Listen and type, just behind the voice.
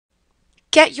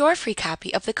Get your free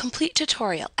copy of the complete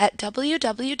tutorial at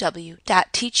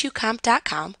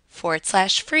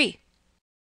www.teachucomp.com/free.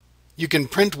 You can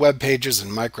print web pages in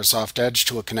Microsoft Edge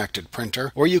to a connected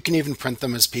printer, or you can even print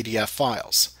them as PDF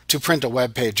files. To print a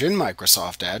web page in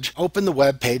Microsoft Edge, open the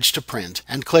web page to print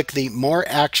and click the More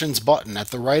Actions button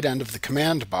at the right end of the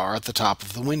command bar at the top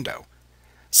of the window.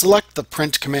 Select the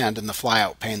Print command in the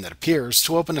flyout pane that appears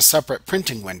to open a separate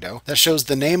printing window that shows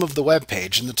the name of the web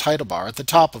page in the title bar at the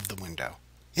top of the window.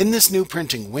 In this new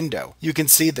printing window, you can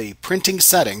see the printing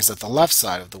settings at the left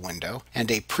side of the window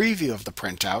and a preview of the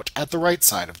printout at the right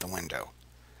side of the window.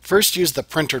 First, use the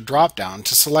Printer drop-down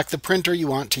to select the printer you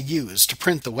want to use to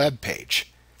print the web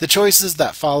page. The choices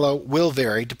that follow will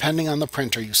vary depending on the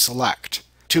printer you select.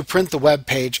 To print the web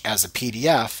page as a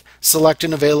PDF, select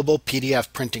an available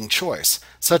PDF printing choice,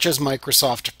 such as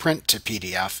Microsoft Print to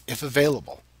PDF if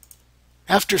available.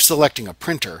 After selecting a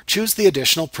printer, choose the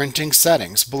additional printing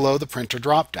settings below the Printer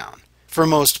drop-down. For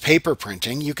most paper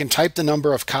printing, you can type the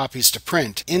number of copies to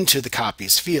print into the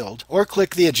Copies field, or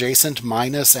click the adjacent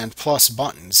minus and plus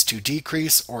buttons to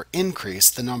decrease or increase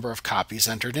the number of copies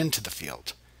entered into the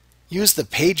field. Use the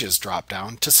Pages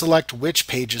drop-down to select which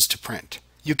pages to print.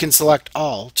 You can select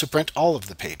All to print all of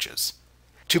the pages.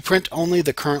 To print only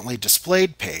the currently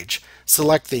displayed page,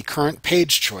 select the Current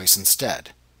Page choice instead.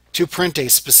 To print a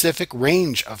specific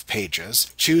range of pages,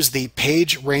 choose the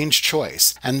Page Range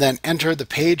choice and then enter the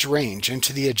page range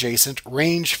into the adjacent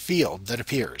Range field that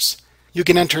appears. You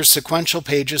can enter sequential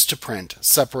pages to print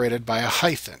separated by a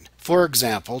hyphen. For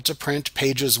example, to print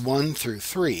pages 1 through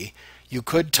 3, you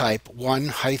could type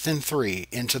 1-3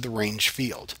 into the Range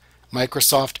field.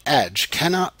 Microsoft Edge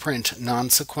cannot print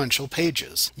non-sequential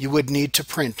pages. You would need to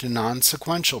print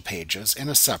non-sequential pages in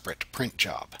a separate print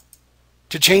job.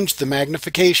 To change the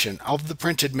magnification of the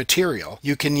printed material,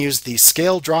 you can use the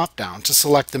Scale drop-down to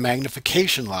select the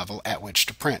magnification level at which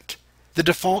to print. The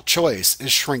default choice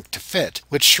is Shrink to Fit,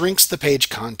 which shrinks the page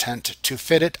content to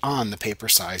fit it on the paper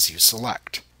size you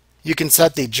select. You can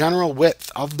set the general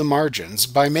width of the margins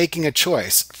by making a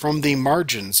choice from the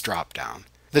Margins drop-down.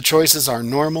 The choices are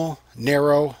Normal,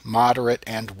 Narrow, Moderate,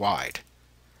 and Wide.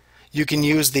 You can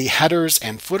use the Headers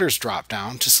and Footers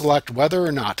drop-down to select whether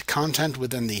or not content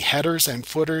within the headers and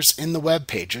footers in the web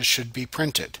pages should be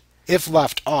printed. If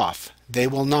left off, they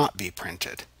will not be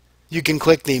printed. You can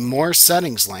click the More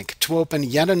Settings link to open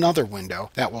yet another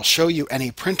window that will show you any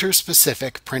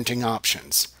printer-specific printing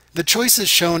options. The choices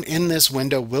shown in this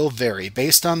window will vary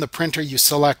based on the printer you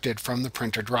selected from the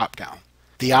Printer drop-down.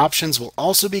 The options will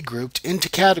also be grouped into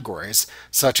categories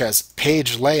such as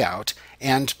Page Layout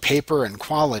and Paper and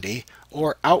Quality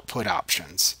or Output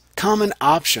options. Common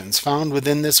options found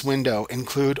within this window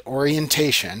include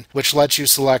Orientation, which lets you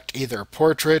select either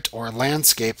Portrait or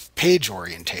Landscape page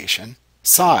orientation,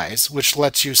 Size, which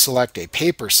lets you select a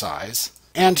paper size,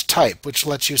 and Type, which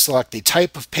lets you select the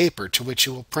type of paper to which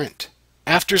you will print.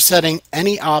 After setting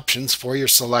any options for your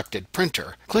selected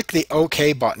printer, click the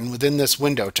OK button within this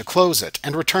window to close it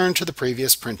and return to the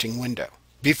previous printing window.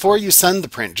 Before you send the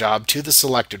print job to the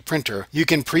selected printer, you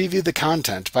can preview the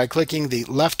content by clicking the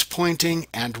left-pointing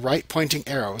and right-pointing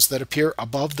arrows that appear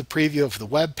above the preview of the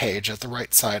web page at the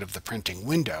right side of the printing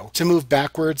window to move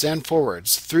backwards and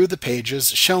forwards through the pages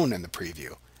shown in the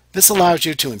preview. This allows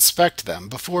you to inspect them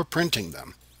before printing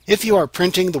them. If you are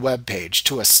printing the web page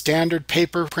to a standard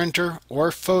paper printer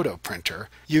or photo printer,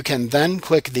 you can then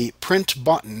click the Print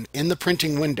button in the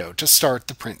printing window to start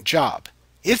the print job.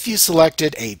 If you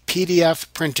selected a PDF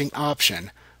printing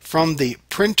option from the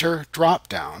Printer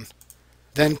drop-down,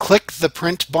 then click the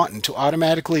Print button to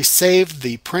automatically save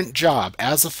the print job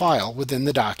as a file within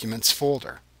the Documents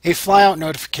folder. A flyout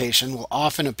notification will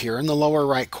often appear in the lower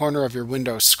right corner of your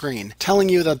Windows screen, telling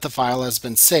you that the file has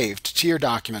been saved to your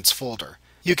Documents folder.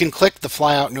 You can click the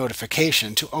flyout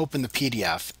notification to open the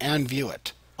PDF and view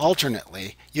it.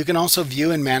 Alternately, you can also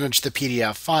view and manage the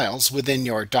PDF files within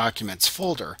your Documents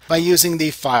folder by using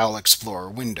the File Explorer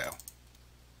window.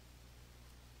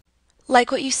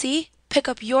 Like what you see? Pick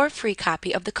up your free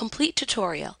copy of the complete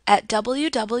tutorial at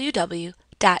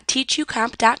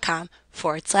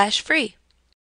www.teachucomp.com/free.